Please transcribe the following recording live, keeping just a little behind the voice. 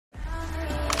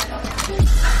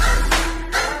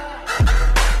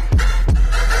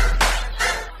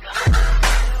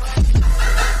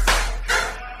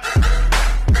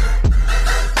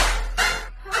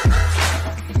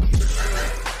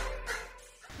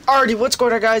Alrighty, what's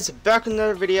going on, guys? Back with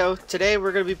another video. Today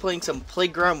we're going to be playing some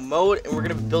playground mode, and we're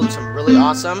going to be building some really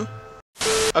awesome.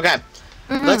 Okay,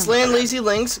 let's land Lazy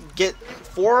Links, get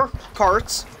 4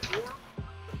 carts,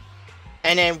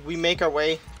 and then we make our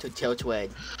way to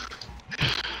Tiltway.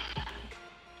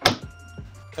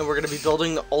 And we're going to be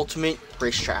building the ultimate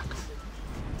racetrack.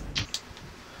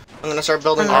 I'm going to start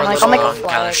building our little...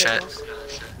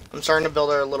 I'm starting to build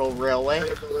our little railway,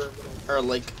 or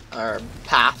like our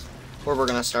path, where we're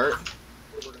gonna start.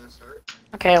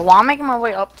 Okay, well I'm making my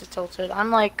way up to Tilted.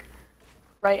 I'm like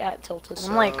right at Tilted.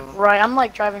 So, I'm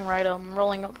like driving right up. I'm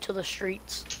rolling up to the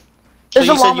streets. So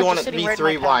you said you want it to be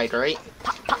 3 wide, right?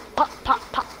 Pop, pop, pop, pop,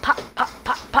 pop, pop, pop,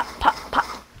 pop, pop, pop,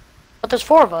 pop. But there's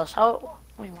 4 of us. How?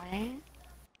 Wait, what?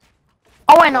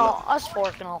 Oh wait, no, us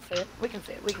 4 can all fit. We can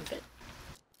fit. We can fit.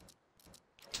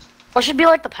 What should be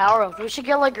like the power of? We should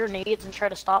get like grenades and try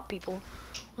to stop people.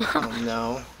 Oh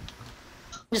no.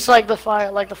 Just like the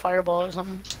fireball or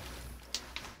something.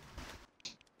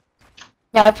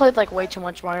 Yeah, I played like way too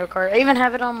much Mario Kart. I even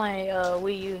have it on my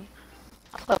Wii U.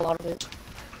 I play a lot of it.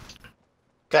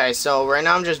 Okay, so right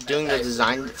now I'm just doing the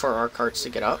design for our carts to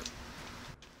get up.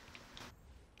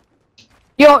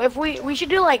 Yo, if we should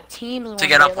do like teams to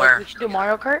get up where? We should do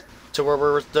Mario Kart. To where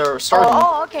we're starting.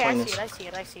 Oh, okay, I see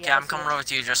it. Yeah, I'm coming over with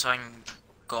you just so I can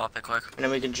go up it quick. And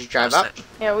then we can just drive up.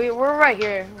 Yeah, we're right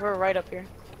here. We're right up here.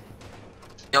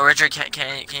 Yo, Richard,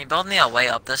 can you build me a way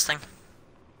up this thing?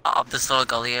 Up this little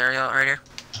gully area right here?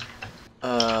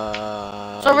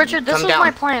 So Richard, this is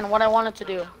my plan, what I wanted to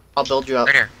do. I'll build you up.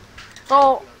 Right here.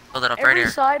 So, build it up every right here.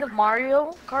 side of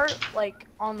Mario Kart, like,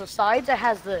 on the sides, it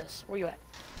has this. Where you at?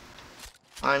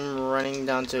 I'm running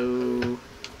down to...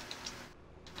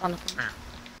 On the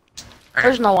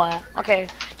There's Noah. Okay.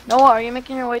 Noah, are you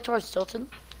making your way towards Tilton?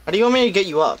 How do you want me to get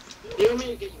you up?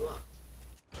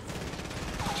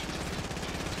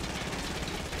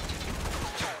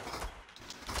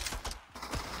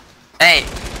 Hey.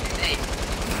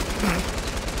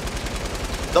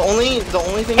 The only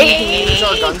thing we can use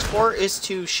our guns for is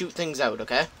to shoot things out,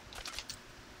 okay?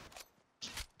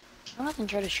 I'm not gonna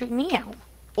try to shoot me out.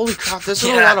 Holy crap, this is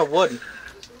a lot of wood.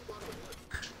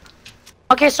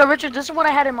 Okay, so Richard, this is what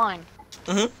I had in mind.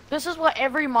 Mm-hmm. This is what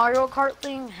every Mario Kart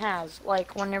thing has.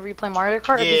 Like, whenever you play Mario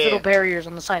Kart, these little barriers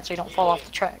on the side so you don't fall off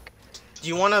the track. Do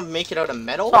you want to make it out of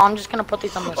metal? So I'm just gonna put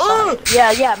these on the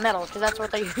side. Yeah, metal, because that's what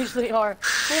they usually are.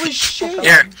 Holy shit!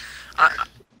 Here, I'm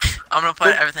gonna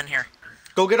put everything here.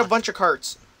 Go get a bunch of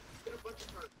carts.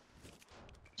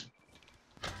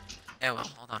 Yeah, well,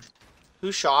 hold on.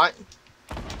 Who shot?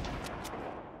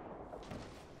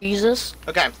 Jesus.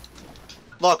 Okay.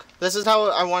 Look, this is how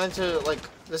I wanted to, like,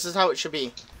 this is how it should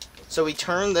be. So we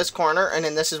turn this corner, and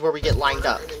then this is where we get lined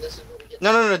up.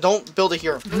 No, don't build it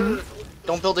here.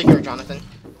 Don't build it here, Jonathan.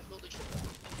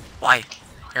 Why?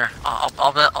 Here, I'll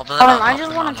build it up. I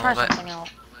just want to try something out.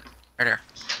 Right here.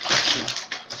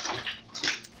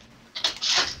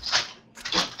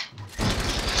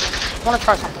 I want to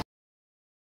try something.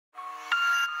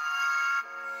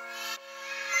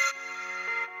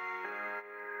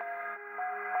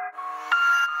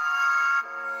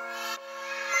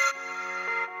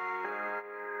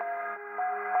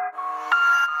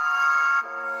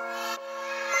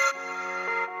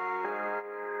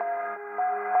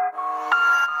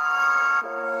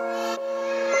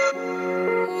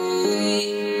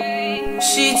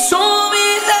 She told me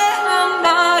that I'm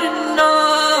not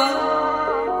enough,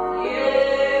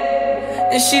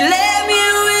 and she left me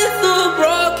with a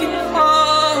broken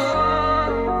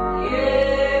heart.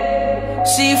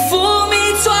 She fooled me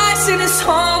twice and it's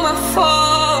all my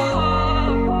fault.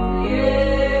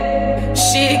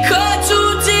 She cut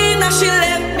too deep, now she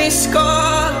left me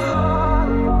scarred.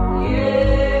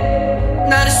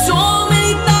 Now there's so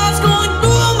many thoughts going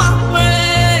through my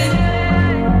brain,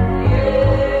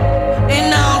 and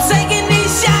now I'm taking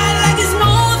these shots like it's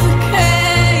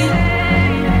Novocaine.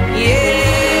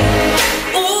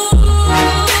 Yeah. Ooh, I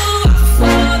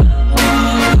fall apart.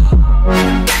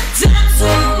 Down to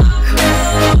my core.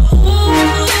 Ooh,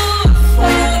 I fall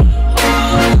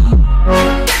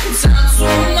apart. Down to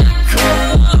my core.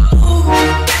 Ooh,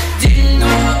 didn't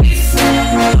know before.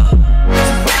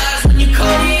 Surprised when you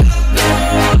call me up.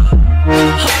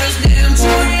 Hardest damn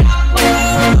joy I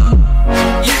bought.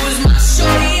 You was my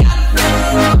shorty I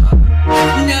know.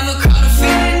 Never caught a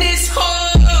feeling this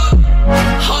hard.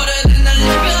 Harder than the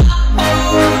liquor I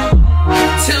pour.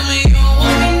 Tell me you don't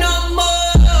want me no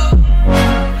more,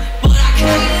 but I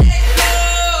can't let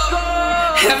go.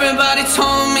 Everybody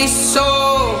told me so.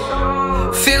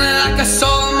 Feeling like I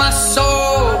sold my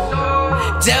soul.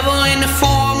 Devil in the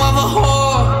form of a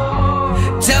whore.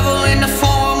 Devil in the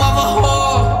form of a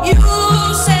whore. You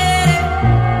said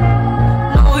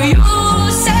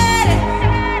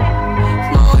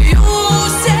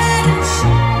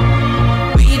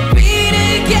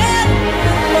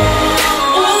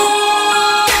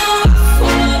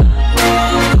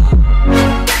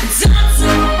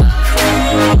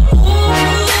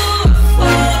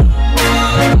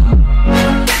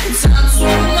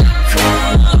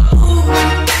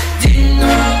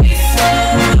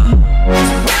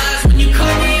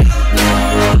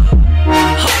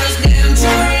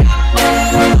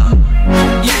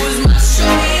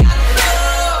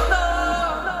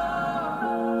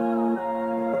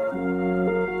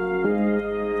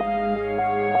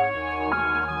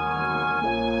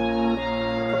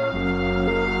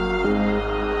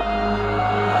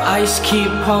Ice keep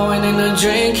pouring and the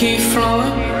drink keep flowing.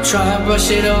 Try to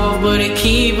brush it off, but it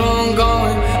keep on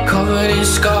going. Covered in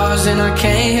scars and I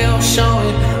can't help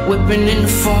showing. Whipping in the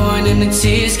foreign and the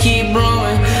tears keep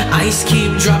blowing. Ice keep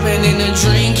dropping and the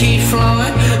drink keep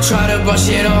flowing. Try to brush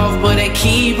it off, but it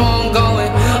keep on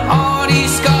going. All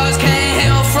these scars can't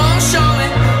help from showing.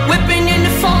 Whipping in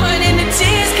the foreign and the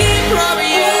tears keep blowing.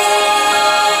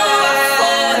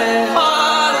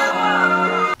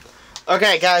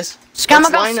 Okay, guys. Scam Let's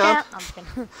about line scam. up. I'm just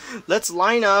kidding. Let's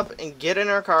line up and get in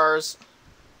our cars.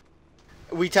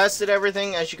 We tested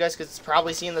everything, as you guys could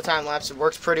probably see in the time lapse. It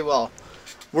works pretty well.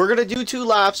 We're gonna do 2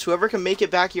 laps. Whoever can make it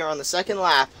back here on the 2nd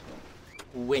lap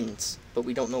wins. But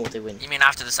we don't know what they win. You mean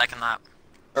after the 2nd lap?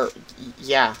 Or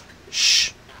yeah.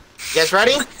 Shh. You guys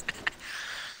ready?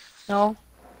 No.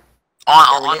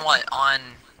 On what? On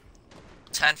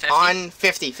 10:50? On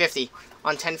 50.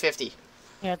 On 10:50.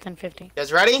 Yeah, 10:50. You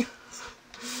guys ready?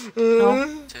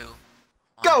 No. 2.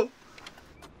 Go!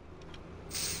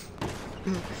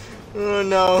 Oh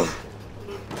no.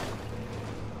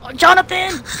 Oh,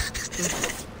 Jonathan!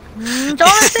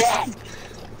 Jonathan!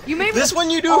 You made This me... one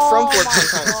you do Oh from my Fort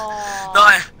sometimes. God. No,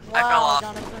 I Wow, fell off.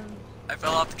 Jonathan. I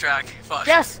fell off the track. Fuck.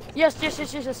 Yes.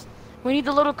 We need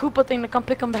the little Koopa thing to come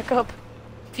pick him back up.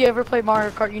 If you ever played Mario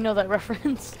Kart, you know that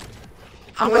reference.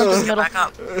 How I'm am I going supposed to to the get back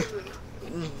up?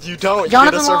 You don't. You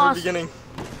Jonathan gotta start from lost. the beginning.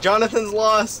 Jonathan's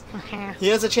lost. middle. He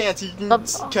has a chance. He can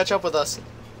catch up with us.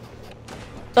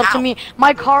 It's up to Ow. me.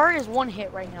 My car is 1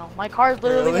 hit right now. My car is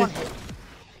literally Really? 1 hit.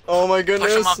 Oh my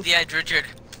goodness. Push him off the edge, Richard.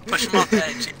 Push him off the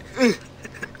edge.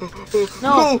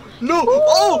 No.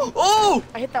 Oh!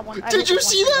 I hit that one. Did you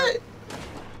see that?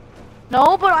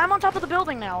 No, but I'm on top of the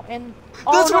building now, and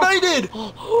That's no. what I did.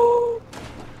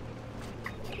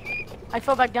 I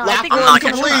fell back down. Lap I think I'm one not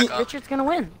Richard's catching complete. back up. Richard's gonna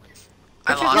win.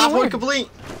 I Richard's lost. gonna Lap one win. complete.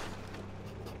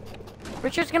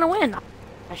 Richard's gonna win.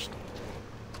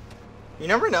 You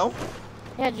never know.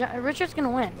 Yeah, Richard's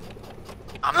gonna win.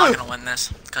 I'm not gonna win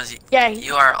this because Yeah,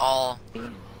 you are all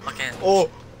fucking. Oh,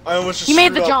 I almost just he made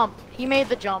the screwed up. jump. He made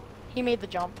the jump. He made the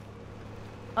jump.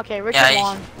 Okay, Richard Yeah,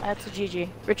 won. That's a GG.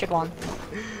 Richard won.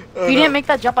 Oh, If you no. didn't make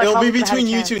that jump, I It'll be probably between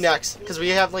had a you two chance. next, because we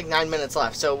have like 9 minutes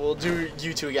left. So we'll do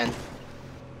you two again.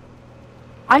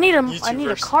 I need You two I need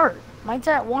first. a cart. Mine's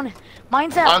at 1.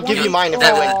 Mine's at I'll 1. give you mine if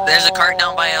I win. There's a cart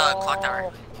down by clock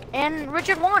tower. And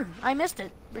Richard won. I missed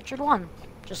it. Richard won.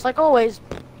 Just like always.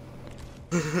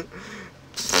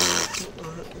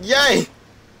 Yay!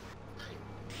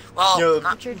 Well, Yo,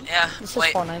 not, Richard, yeah. this is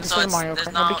Wait, FORTNITE, this so is it's, Mario there's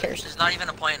Kart, no, nobody cares. there's not even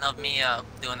a point of me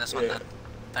doing this one Yeah. then.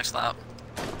 Next lap.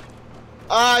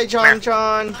 Hi, Come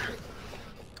John.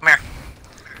 Come here.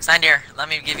 Stand here. Let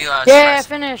me give you a Yeah, surprise.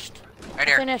 finished. Right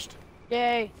here. Finished.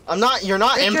 Yay. I'm not. You're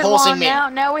not Richard impulsing won. me.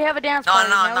 Now we have a dance No, party.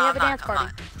 no, now no, we I'm have a not. dance I'm party.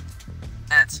 not.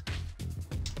 Dance.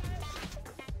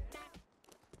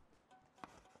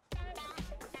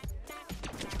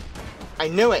 I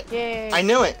knew it. Yay. I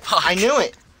knew it. Fuck. I knew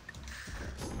it.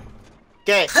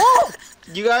 Okay,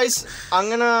 you guys. I'm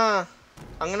gonna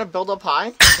build up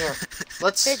high. Here,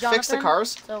 let's Hey, fix the Jonathan,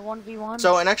 cars. So 1v1.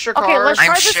 So an extra okay, car. let's I'm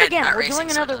try this shit again. at We're racing, doing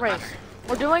so it another doesn't race. matter.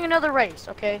 We're doing another race,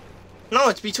 okay? No,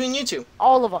 it's between you two.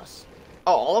 All of us.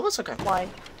 Oh, all of us. Okay. Why?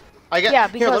 I get. Yeah,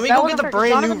 Here, let because me that go wasn't get the fair, 'cause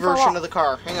brand new Jonathan fell version off. of the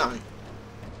car. Hang on.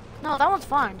 No, that one's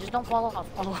fine. Just don't fall off.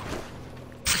 Oh.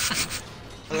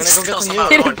 I'm gonna go Still get the somehow new.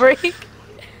 Did one. it break?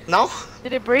 No.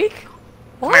 Did it break? here.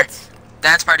 What?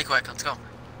 Dance party quick. Let's go.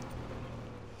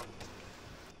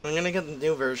 I'm gonna get the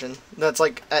new version. That's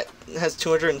like has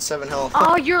 207 health.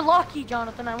 Oh, you're lucky,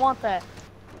 Jonathan. I want that.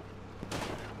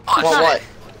 Oh, Well, shit. what?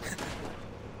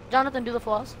 Jonathan, do the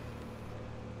floss.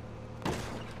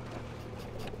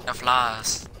 The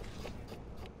flaws.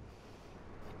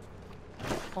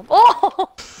 Oh!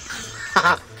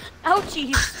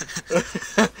 Ouchies!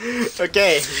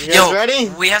 Okay, you guys Yo, ready?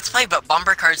 we have to play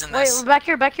bumper cars in Wait, this. back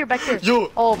here, back here, back here.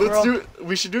 Yo, Oh, let's bro. do it.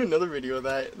 We should do another video of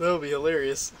that. That'll be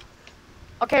hilarious.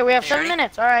 Okay, we have You 7 ready?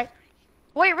 minutes. All right.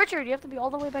 Wait, Richard, you have to be all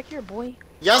the way back here, boy.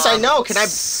 Yes, I know. Can I?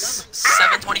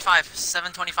 7:25.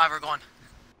 7:25. We're going.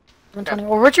 7:20.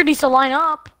 Well, Richard needs to line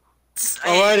up.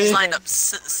 Alrighty. He's lined up.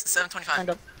 7:25. Line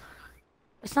up.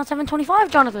 It's not 7:25,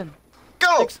 Jonathan.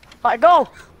 Go. 6, 5, go.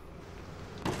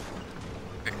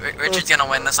 Richard's gonna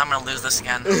win this. I'm gonna lose this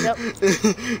again. Yep.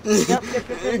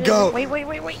 Yep. Go. Wait.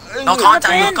 No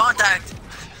contact. No contact.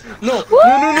 No. Woo!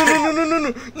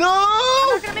 No. I'm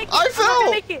not gonna make it. I I'm not gonna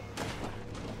fell. make it.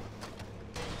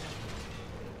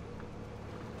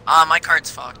 My card's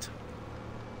fucked.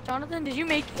 Jonathan, did you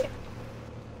make it?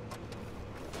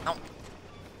 No.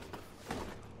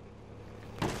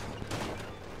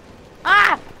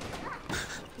 Ah!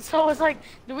 So it's like,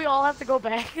 do we all have to go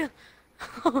back?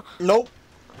 Nope.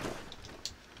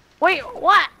 Wait,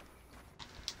 what?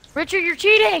 Richard, you're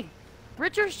cheating!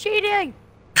 Richard's cheating!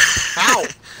 How?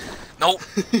 Nope.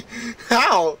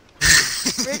 How?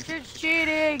 Richard's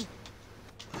cheating!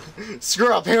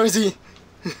 Screw up, Harry.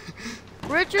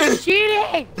 Richard's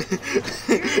cheating!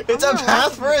 It's a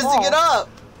path for us to get up.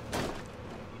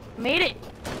 Made it.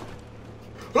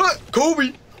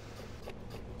 Kobe.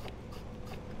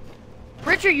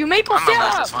 Richard, you maple I'm gonna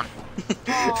lose this syrup! one.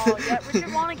 Oh, yeah,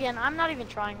 Richard won again. I'm not even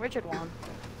trying. Richard won.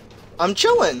 I'm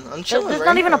chilling. I'm chilling. There's right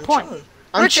not even here. a point. Chilling.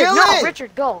 I'm Richard, chilling. no,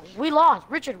 Richard, go. We lost.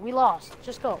 Richard, we lost.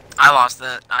 Just go. I lost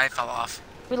it. I fell off.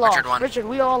 We lost. Richard won. Richard,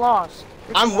 we all lost.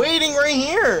 Richard I'm won. waiting right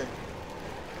here.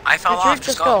 I fell Richard, off.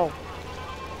 just go.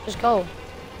 Just go.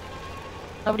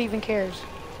 Nobody even cares.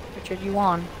 Richard, you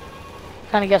won.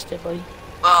 Kinda guessed it, buddy.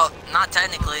 Well, not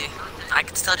technically. I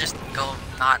could still just go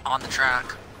not on the track.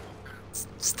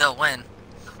 Still win.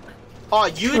 Oh,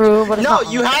 you True, but it's no,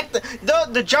 not you on. had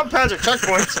the jump pads are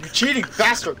checkpoints. You cheating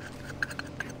bastard.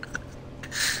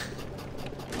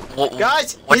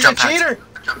 Guys, what he's a jump pads? cheater.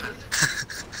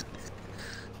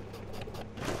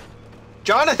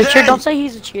 Jonathan. Richard, don't say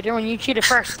he's a cheater when you cheated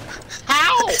first.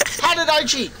 How? How did I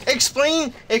cheat?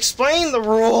 Explain the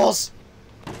rules.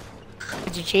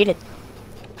 Did you cheated?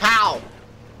 How?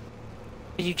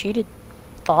 Did you cheated?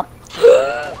 Thought.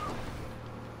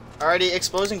 Already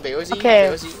exposing Bayozi. Okay.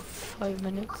 Bayozi. 5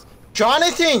 minutes.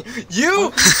 Jonathan,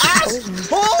 you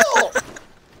asshole!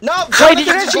 No, Wait, did you Jonathan's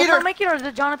guys a both cheater. not make it or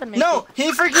did Jonathan make it? No,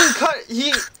 he freaking cut.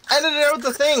 He edited out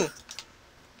the thing.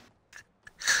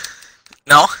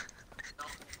 No.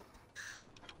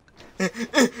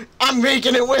 I'm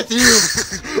making it with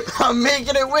you. I'm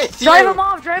making it with you. Drive him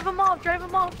off, drive him off, drive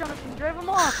him off, Jonathan, drive him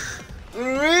off.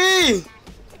 Wee.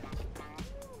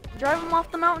 Drive him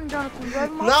off the mountain, Jonathan, drive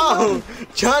him off the No, mountain.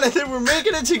 Jonathan, we're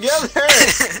making it together.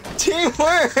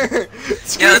 Teamwork.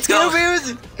 Yeah, let's go.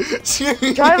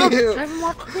 Drive him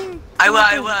off the thing. I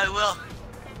will.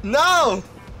 No,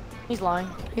 He's lying,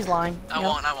 he's lying. I Yep.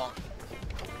 won't. Come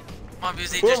on,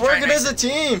 Busey, we're just try working and as race a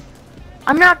team.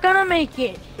 I'm not gonna make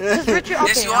it. This Richard, okay,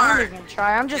 Yes, you I'm not are. even gonna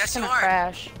try, I'm just Yes, you gonna are.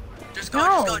 crash. it. Just go,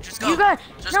 No, just go. you guys,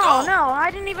 Just no, go. no,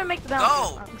 I didn't even make the bounty.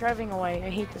 Go. I'm driving away, I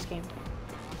hate this game.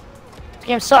 This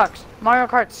game sucks. Mario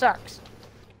Kart sucks.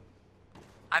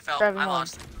 I fell. Driving I on.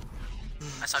 lost.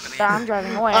 I suck at the So I'm game.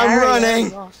 driving away. I'm I already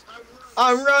running. lost.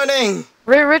 I'm running.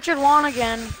 Richard won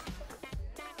again.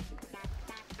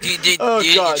 Oh, Do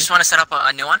you God. just want to set up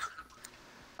a new one?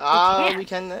 can't. We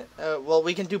can. Well,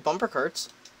 we can do bumper carts.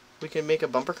 We can make a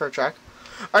bumper cart track.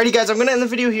 Alrighty, guys. I'm gonna end the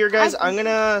video here, guys. I'm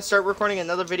gonna start recording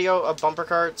another video of bumper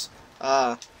carts.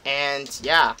 And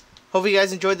yeah. Hope you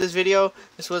guys enjoyed this video.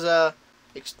 This was a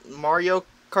Mario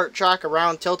Kart track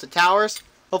around Tilted Towers.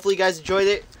 Hopefully, you guys enjoyed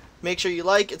it. Make sure you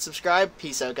like and subscribe.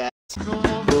 Peace out, guys.